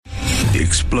The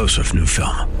explosive new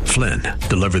film, Flynn,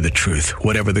 deliver the truth,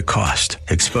 whatever the cost,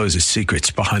 exposes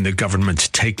secrets behind the government's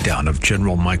takedown of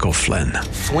General Michael Flynn.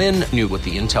 Flynn knew what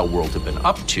the intel world had been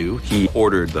up to. He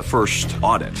ordered the first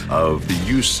audit of the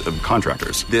use of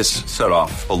contractors. This set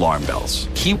off alarm bells.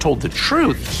 He told the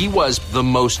truth. He was the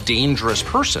most dangerous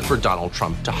person for Donald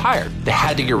Trump to hire. They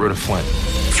had to get rid of Flynn.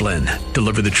 Flynn,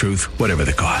 deliver the truth, whatever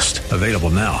the cost. Available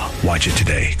now. Watch it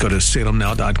today. Go to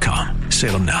salemnow.com.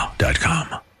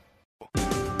 salemnow.com.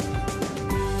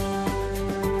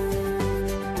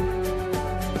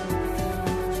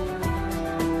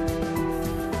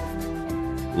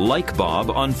 Like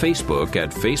Bob on Facebook at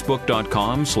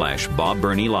facebook.com/Bob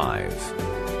Burney Live.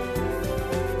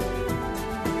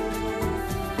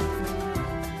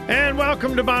 And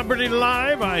welcome to Bob Burney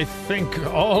Live. I think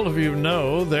all of you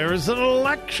know there's an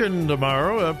election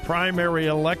tomorrow, a primary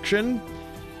election,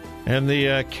 and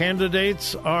the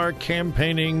candidates are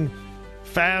campaigning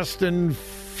fast and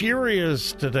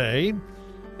furious today.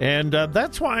 And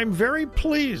that's why I'm very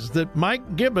pleased that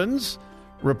Mike Gibbons,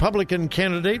 Republican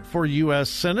candidate for U.S.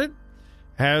 Senate,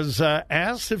 has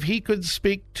asked if he could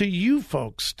speak to you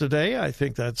folks today. I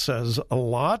think that says a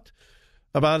lot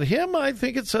about him. I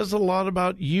think it says a lot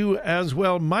about you as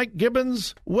well. Mike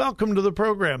Gibbons, welcome to the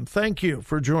program. Thank you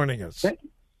for joining us.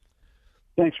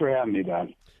 Thanks for having me,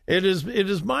 Don. It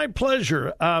is my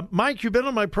pleasure. Mike, you've been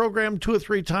on my program 2 or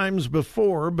 3 times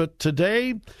before, but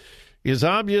today is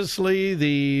obviously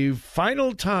the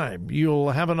final time you'll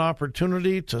have an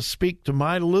opportunity to speak to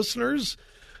my listeners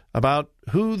about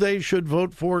who they should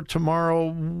vote for tomorrow.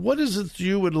 What is it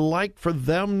you would like for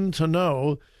them to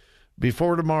know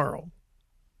before tomorrow?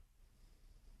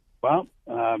 Well,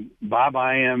 Bob,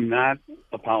 I am not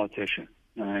a politician.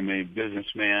 I'm a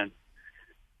businessman.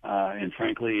 And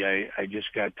frankly, I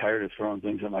just got tired of throwing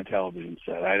things at my television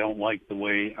set. I don't like the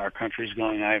way our country's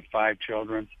going. I have 5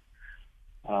 children.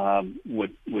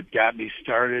 What got me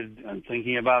started on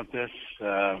thinking about this,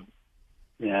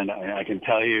 and I can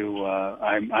tell you,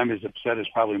 I'm as upset as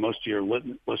probably most of your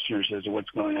listeners as to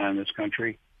what's going on in this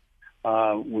country,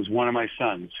 was one of my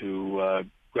sons who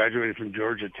graduated from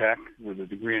Georgia Tech with a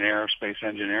degree in aerospace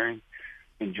engineering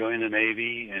and joined the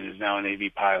Navy and is now a Navy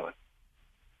pilot.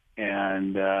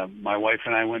 And my wife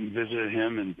and I went and visited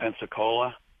him in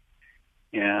Pensacola.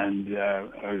 And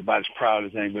I was about as proud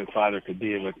as any father could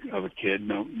be of a kid.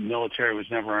 No, military was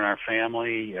never in our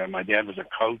family. My dad was a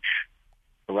coach,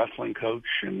 a wrestling coach,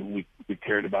 and we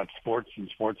cared about sports and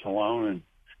sports alone. And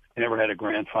I never had a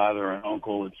grandfather or an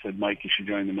uncle that said, Mike, you should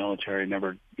join the military. It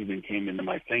never even came into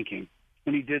my thinking.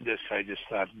 When he did this, I just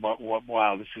thought,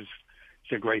 wow, it's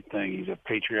a great thing. He's a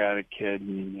patriotic kid,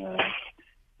 and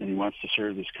he wants to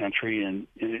serve this country. And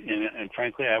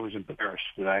frankly, I was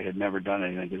embarrassed that I had never done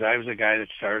anything, because I was a guy that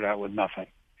started out with nothing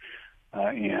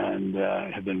and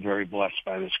have been very blessed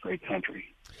by this great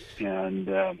country. And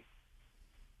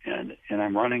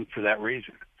I'm running for that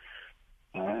reason.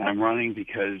 I'm running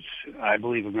because I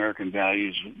believe American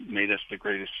values made us the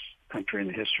greatest country in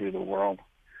the history of the world.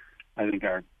 I think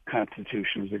our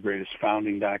Constitution is the greatest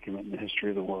founding document in the history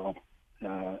of the world,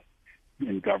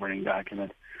 and governing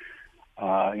document.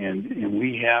 And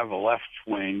we have a left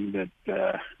wing that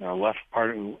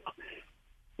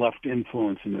left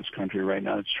influence in this country right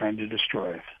now that's trying to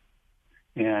destroy it.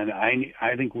 And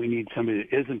I think we need somebody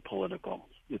that isn't political,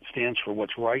 that stands for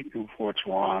what's right and for what's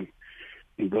wrong,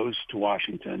 and goes to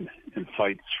Washington and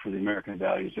fights for the American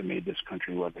values that made this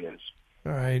country what it is.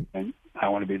 All right. And I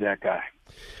want to be that guy.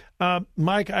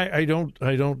 Mike, I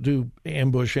don't do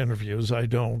ambush interviews. I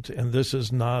don't, and this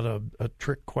is not a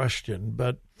trick question,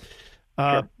 but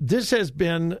sure. This has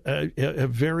been a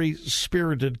very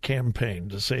spirited campaign,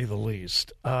 to say the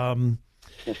least. And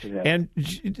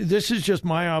this is just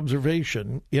my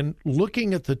observation in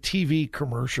looking at the TV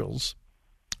commercials.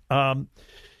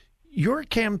 Your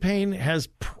campaign has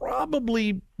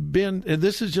probably been, and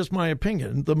this is just my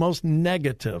opinion, the most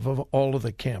negative of all of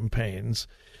the campaigns.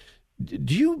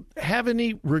 Do you have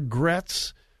any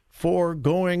regrets for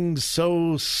going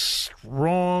so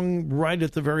strong right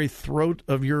at the very throat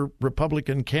of your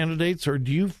Republican candidates, or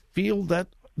do you feel that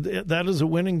that is a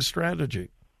winning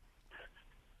strategy?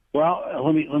 Well,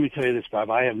 let me tell you this, Bob.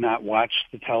 I have not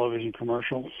watched the television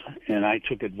commercials, and I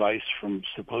took advice from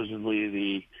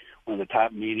supposedly one of the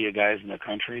top media guys in the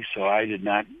country, so I did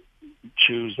not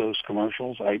choose those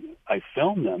commercials. I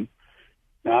filmed them.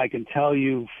 Now, I can tell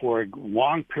you for a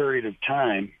long period of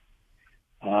time,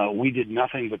 we did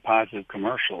nothing but positive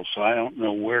commercials, so I don't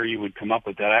know where you would come up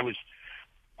with that.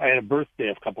 I had a birthday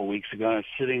a couple of weeks ago, and I was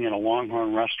sitting in a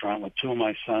Longhorn restaurant with 2 of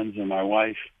my sons and my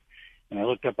wife, And I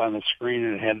looked up on the screen,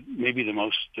 and it had maybe the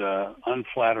most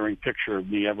unflattering picture of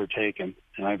me ever taken.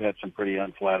 And I've had some pretty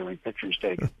unflattering pictures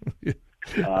taken.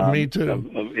 Me too.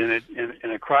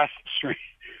 And across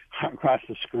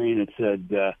the screen, it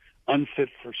said "unfit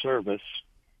for service."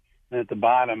 And at the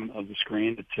bottom of the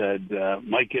screen, it said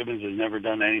Mike Gibbons has never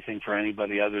done anything for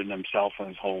anybody other than himself in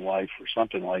his whole life, or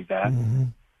something like that. Mm-hmm.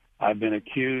 I've been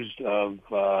accused of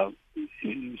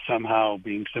somehow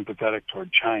being sympathetic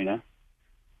toward China.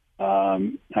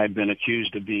 I've been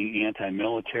accused of being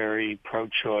anti-military,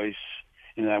 pro-choice,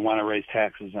 and I want to raise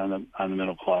taxes on the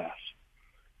middle class.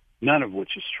 None of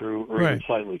which is true, or even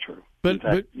slightly true. But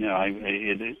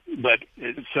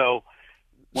so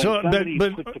when somebody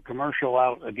puts a commercial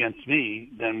out against me,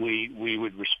 then we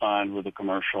would respond with a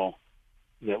commercial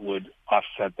that would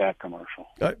offset that commercial.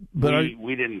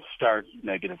 We didn't start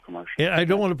negative commercials. Yeah, I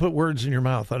don't want to put words in your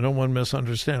mouth. I don't want to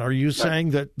misunderstand. Are you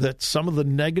saying that some of the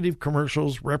negative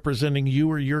commercials representing you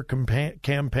or your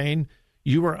campaign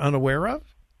you were unaware of?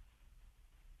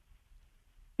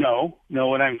 No.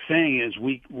 What I'm saying is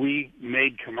we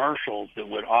made commercials that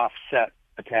would offset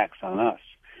attacks on us.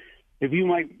 If you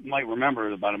might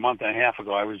remember, about a month and a half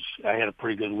ago, I had a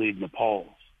pretty good lead in the polls.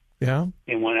 Yeah.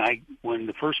 And when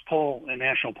the first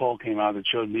national poll came out that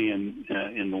showed me in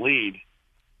the lead,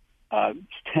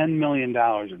 $10 million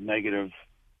of negative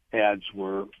ads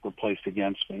were placed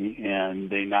against me,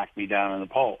 and they knocked me down in the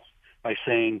polls by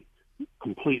saying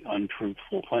complete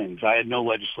untruthful things. I had no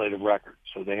legislative record,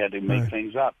 so they had to make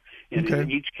things up. And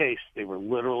in each case, they were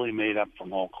literally made up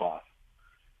from whole cloth.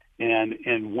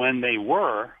 And when they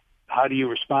were, how do you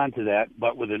respond to that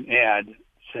but with an ad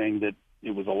saying that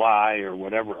it was a lie or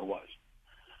whatever it was?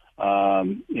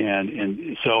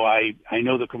 And so I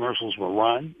know the commercials were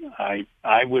run.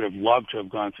 I would have loved to have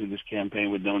gone through this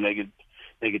campaign with no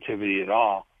negativity at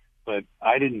all, but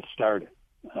I didn't start it.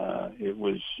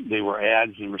 They were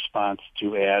ads in response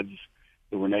to ads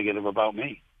that were negative about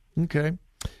me. Okay.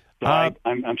 So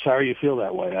I'm sorry you feel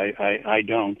that way. I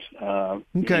don't.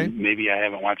 Okay. Maybe I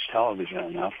haven't watched television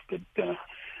enough,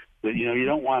 but you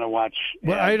don't want to watch.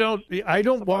 Well, I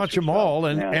don't watch them all,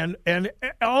 and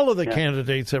all of the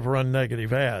candidates have run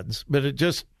negative ads, but it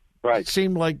just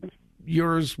seemed like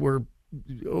yours were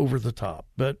over the top.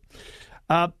 But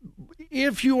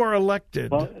if you are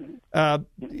elected,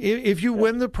 if you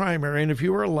win the primary, and if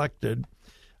you are elected,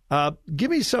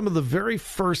 give me some of the very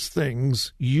first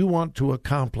things you want to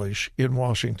accomplish in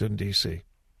Washington, D.C.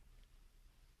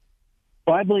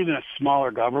 Well, I believe in a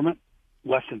smaller government,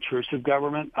 less intrusive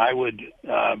government. I would,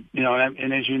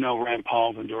 and as you know, Rand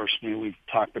Paul's endorsed me. We've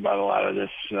talked about a lot of this.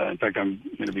 In fact, I'm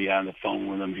going to be on the phone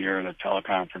with him here in a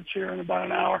teleconference here in about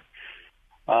an hour.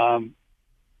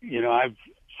 I've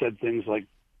said things like,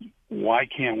 why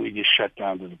can't we just shut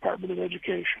down the Department of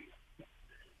Education?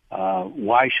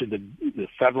 Why should the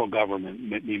federal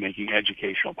government be making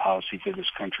educational policy for this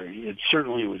country? It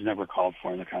certainly was never called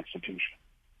for in the Constitution.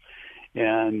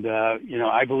 And,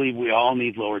 I believe we all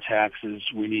need lower taxes.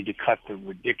 We need to cut the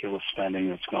ridiculous spending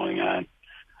that's going on.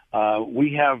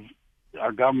 We have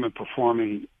our government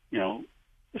performing,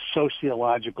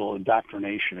 sociological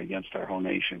indoctrination against our whole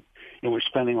nation. And we're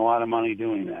spending a lot of money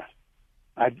doing that.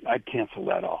 I'd cancel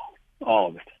that all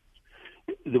of it.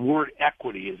 The word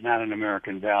equity is not an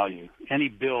American value. Any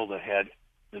bill that had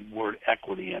the word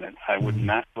equity in it, I would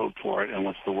not vote for it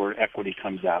unless the word equity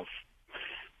comes out.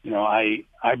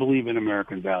 I believe in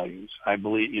American values. I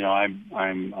believe,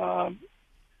 I'm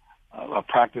a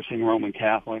practicing Roman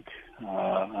Catholic.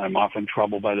 I'm often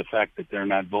troubled by the fact that they're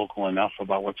not vocal enough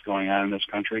about what's going on in this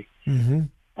country. Mm-hmm.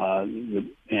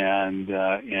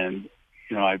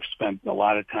 I've spent a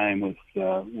lot of time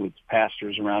with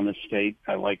pastors around the state.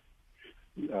 I like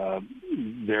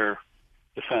their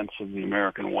defense of the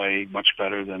American way much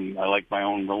better than I like my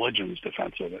own religion's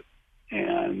defense of it.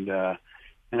 And I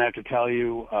have to tell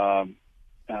you,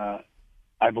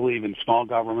 I believe in small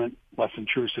government, less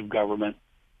intrusive government.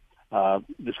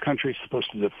 This country is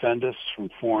supposed to defend us from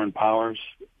foreign powers,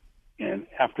 and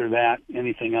after that,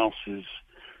 anything else is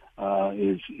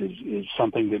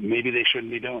something that maybe they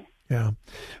shouldn't be doing. Yeah.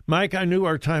 Mike, I knew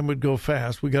our time would go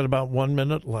fast. We got about 1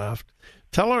 minute left.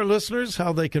 Tell our listeners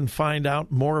how they can find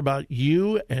out more about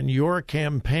you and your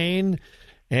campaign.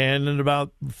 And in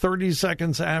about 30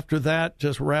 seconds after that,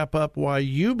 just wrap up why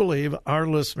you believe our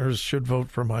listeners should vote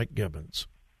for Mike Gibbons.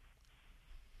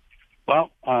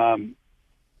 Well,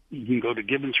 you can go to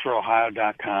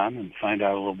gibbonsforohio.com and find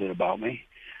out a little bit about me.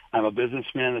 I'm a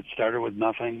businessman that started with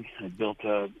nothing. I built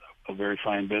a very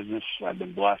fine business. I've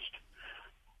been blessed.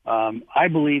 I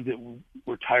believe that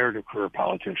we're tired of career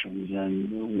politicians,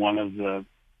 and one of the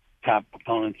top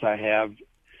opponents I have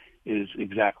is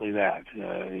exactly that.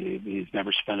 He's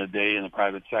never spent a day in the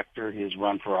private sector. He has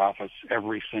run for office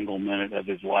every single minute of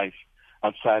his life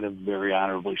outside of very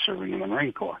honorably serving in the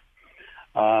Marine Corps.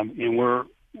 And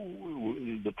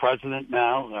the president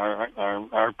now,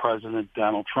 our president,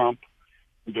 Donald Trump,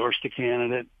 endorsed a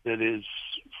candidate that is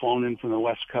flown in from the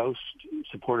West Coast,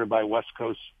 supported by West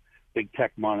Coast big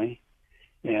tech money.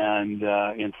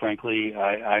 And frankly,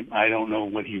 I don't know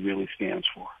what he really stands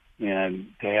for. And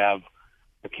to have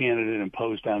a candidate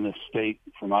imposed on this state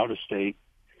from out of state,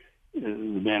 the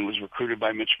man was recruited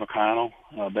by Mitch McConnell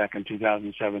back in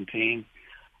 2017.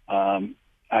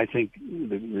 I think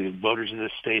the voters of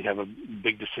this state have a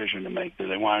big decision to make. Do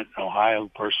they want an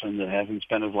Ohio person that hasn't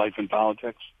spent his life in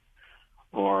politics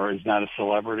or is not a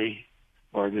celebrity?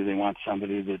 Or do they want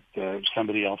somebody that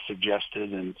somebody else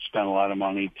suggested and spent a lot of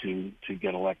money to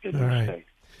get elected in the state?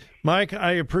 Mike,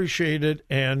 I appreciate it.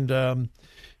 And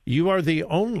you are the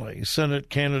only Senate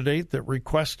candidate that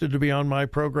requested to be on my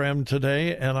program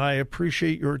today, and I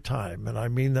appreciate your time, and I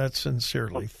mean that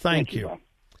sincerely. Thank you.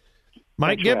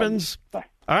 Mike Gibbons. Bye.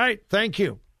 All right, thank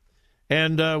you.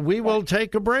 And we will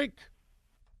take a break,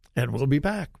 and we'll be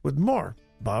back with more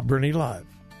Bob Burney Live.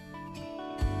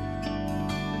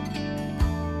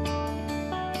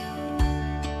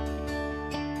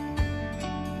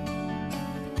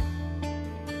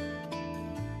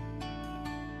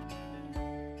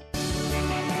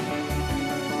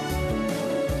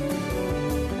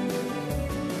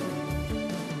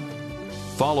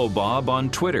 Follow Bob on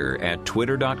Twitter at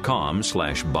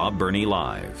twitter.com/Bob Burney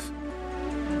Live.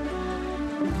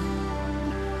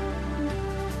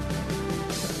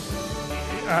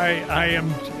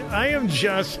 I am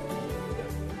just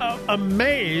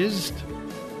amazed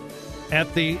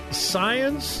at the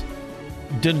science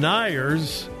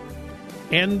deniers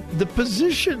and the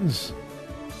positions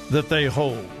that they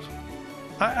hold.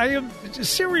 I am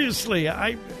seriously.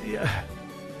 I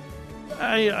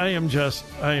am just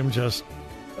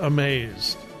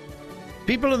amazed.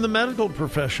 People in the medical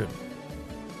profession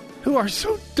who are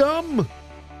so dumb.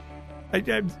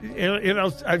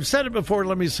 I've said it before.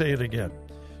 Let me say it again.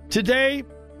 Today,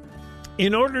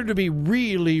 in order to be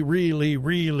really, really,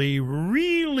 really,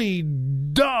 really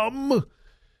dumb,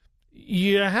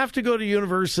 you have to go to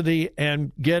university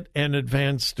and get an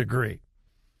advanced degree.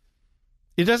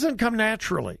 It doesn't come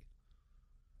naturally.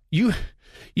 You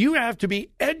have to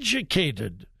be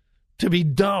educated to be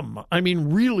dumb. I mean,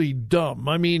 really dumb.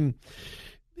 I mean,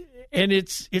 and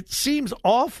it seems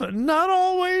often, not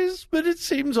always, but it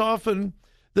seems often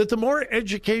that the more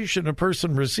education a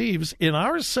person receives in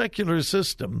our secular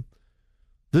system,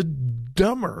 the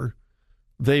dumber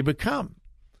they become.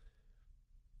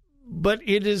 But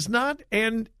it is not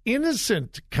an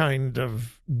innocent kind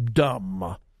of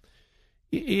dumb.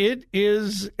 It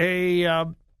is a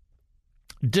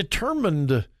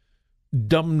determined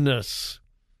dumbness.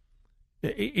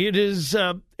 It is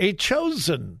a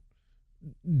chosen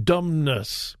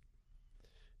dumbness.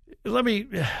 Let me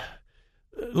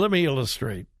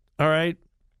illustrate, all right?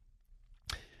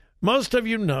 Most of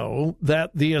you know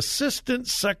that the Assistant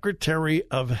Secretary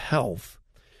of Health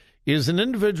is an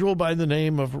individual by the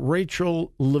name of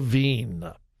Rachel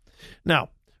Levine. Now,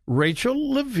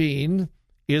 Rachel Levine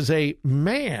is a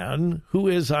man who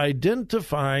is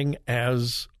identifying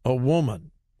as a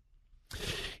woman.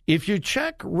 If you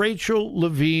check Rachel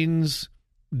Levine's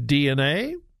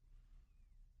DNA,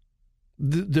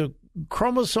 the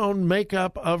chromosome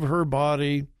makeup of her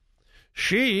body,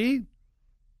 she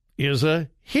is a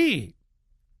he.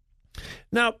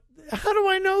 Now, how do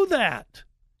I know that?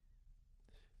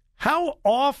 How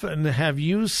often have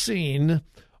you seen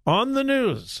on the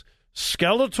news,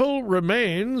 skeletal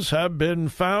remains have been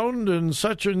found in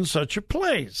such and such a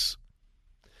place?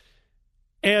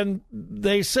 And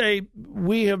they say,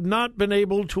 we have not been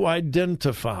able to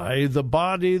identify the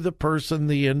body, the person,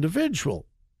 the individual.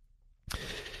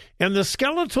 And the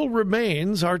skeletal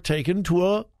remains are taken to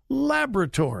a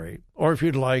laboratory, or if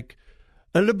you'd like,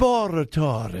 a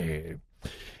laboratory.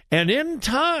 And in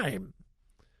time,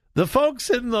 the folks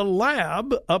in the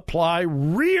lab apply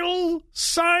real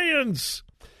science,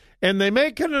 and they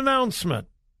make an announcement.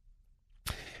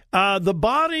 The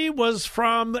body was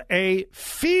from a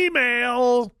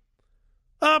female,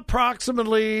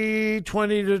 approximately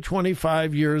 20 to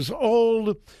 25 years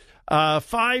old,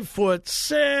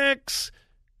 5'6",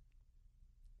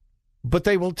 but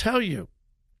they will tell you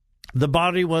the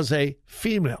body was a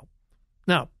female.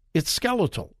 Now, it's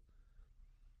skeletal.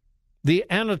 The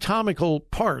anatomical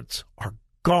parts are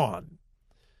gone.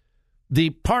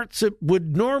 The parts that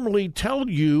would normally tell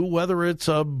you whether it's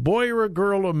a boy or a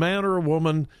girl, a man or a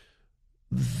woman,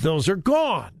 those are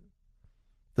gone.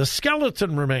 the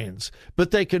skeleton remains.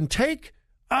 But they can take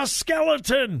a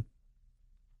skeleton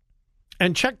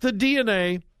and check the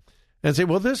DNA and say,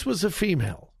 well, this was a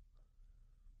female.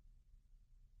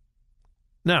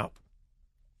 Now,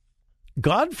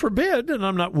 God forbid, and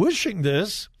I'm not wishing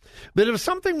this, but if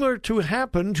something were to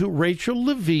happen to Rachel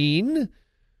Levine,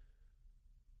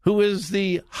 who is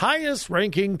the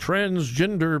highest-ranking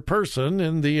transgender person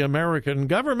in the American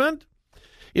government,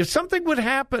 if something would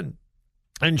happen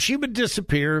and she would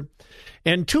disappear,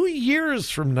 and 2 years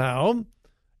from now,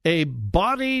 a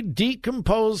body,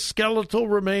 decomposed skeletal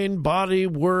remain body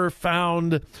were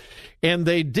found, and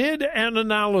they did an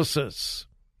analysis.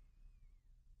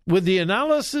 Would the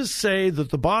analysis say that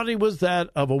the body was that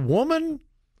of a woman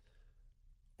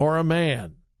or a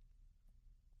man?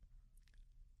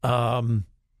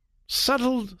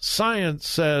 Settled science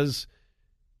says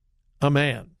a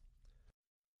man.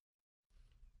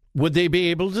 Would they be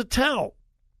able to tell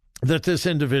that this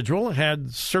individual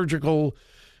had surgical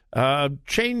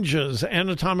changes,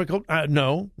 anatomical?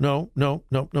 No.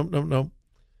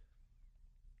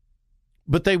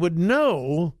 But they would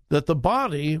know that the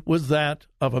body was that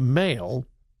of a male,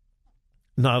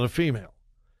 not a female.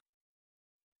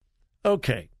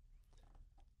 Okay.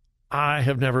 I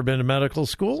have never been to medical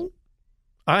school.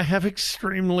 I have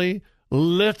extremely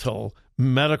little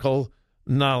medical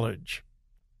knowledge.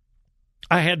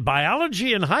 I had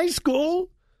biology in high school.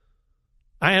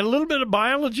 I had a little bit of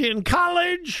biology in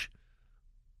college.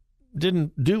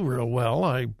 Didn't do real well.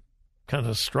 I kind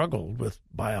of struggled with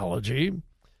biology.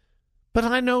 But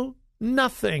I know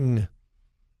nothing.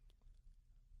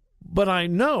 But I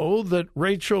know that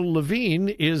Rachel Levine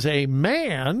is a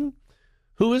man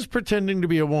who is pretending to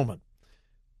be a woman.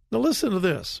 Now listen to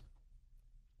this.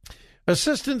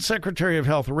 Assistant Secretary of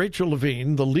Health Rachel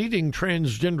Levine, the leading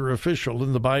transgender official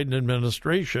in the Biden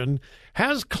administration,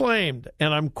 has claimed,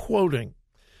 and I'm quoting,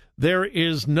 there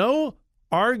is no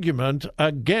argument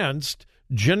against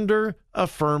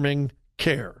gender-affirming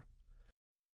care.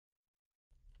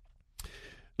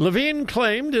 Levine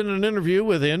claimed in an interview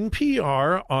with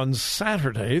NPR on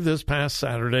Saturday, this past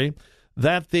Saturday,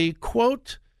 that the,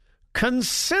 quote,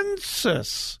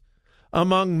 consensus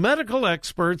among medical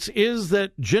experts is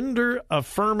that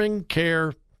gender-affirming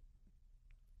care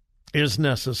is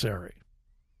necessary.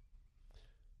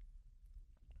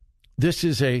 This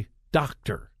is a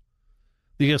doctor,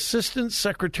 the Assistant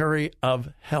Secretary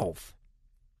of Health,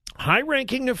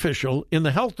 high-ranking official in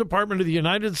the Health Department of the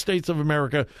United States of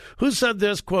America, who said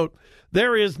this, quote,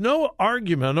 there is no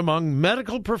argument among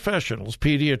medical professionals,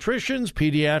 pediatricians,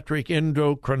 pediatric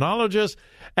endocrinologists,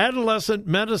 adolescent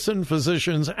medicine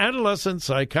physicians, adolescent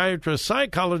psychiatrists,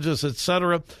 psychologists,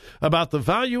 etc., about the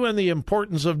value and the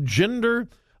importance of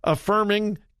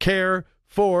gender-affirming care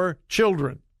for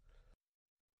children.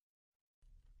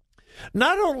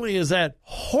 Not only is that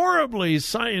horribly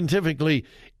scientifically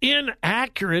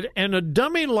inaccurate, and a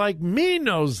dummy like me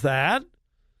knows that,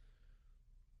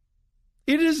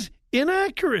 it is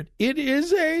inaccurate. It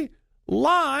is a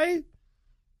lie,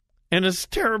 and it's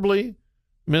terribly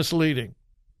misleading.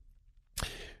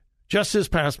 Just this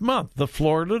past month, the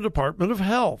Florida Department of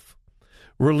Health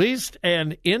released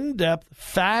an in-depth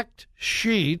fact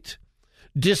sheet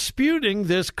disputing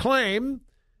this claim,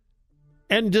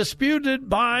 and disputed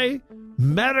by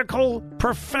medical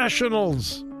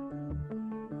professionals.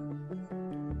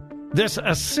 This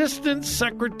Assistant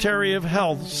Secretary of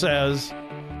Health says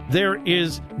there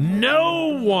is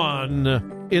no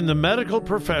one in the medical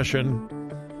profession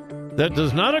that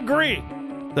does not agree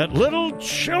that little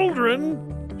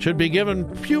children should be given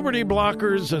puberty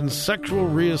blockers and sexual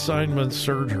reassignment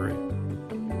surgery.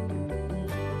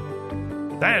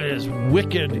 That is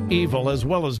wicked evil, as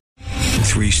well as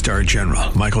 3-star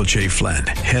General Michael J. Flynn,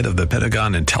 head of the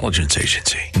Pentagon Intelligence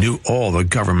Agency, knew all the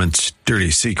government's dirty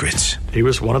secrets. He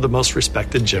was one of the most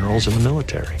respected generals in the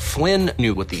military. Flynn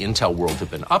knew what the intel world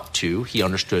had been up to. He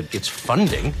understood its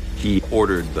funding. He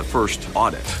ordered the first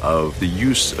audit of the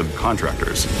use of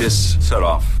contractors. This set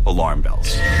off alarm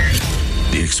bells.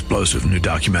 The explosive new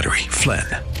documentary, Flynn,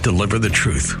 Deliver the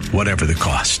Truth, Whatever the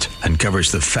Cost, uncovers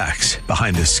the facts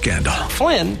behind this scandal.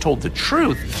 Flynn told the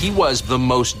truth. He was the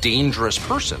most dangerous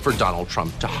person for Donald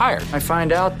Trump to hire. I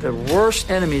find out the worst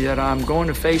enemy that I'm going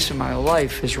to face in my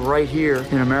life is right here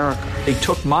in America. They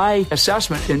took my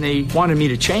assessment and they wanted me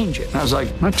to change it. And I was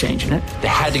like, I'm not changing it. They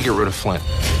had to get rid of Flynn.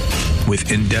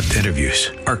 With in-depth interviews,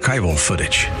 archival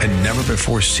footage, and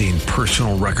never-before-seen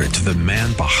personal records of the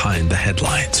man behind the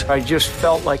headlines. I just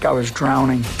felt like I was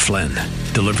drowning. Flynn,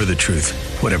 Deliver the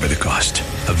Truth, Whatever the Cost.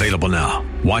 Available now.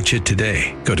 Watch it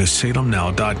today. Go to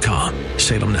salemnow.com.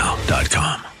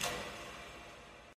 salemnow.com.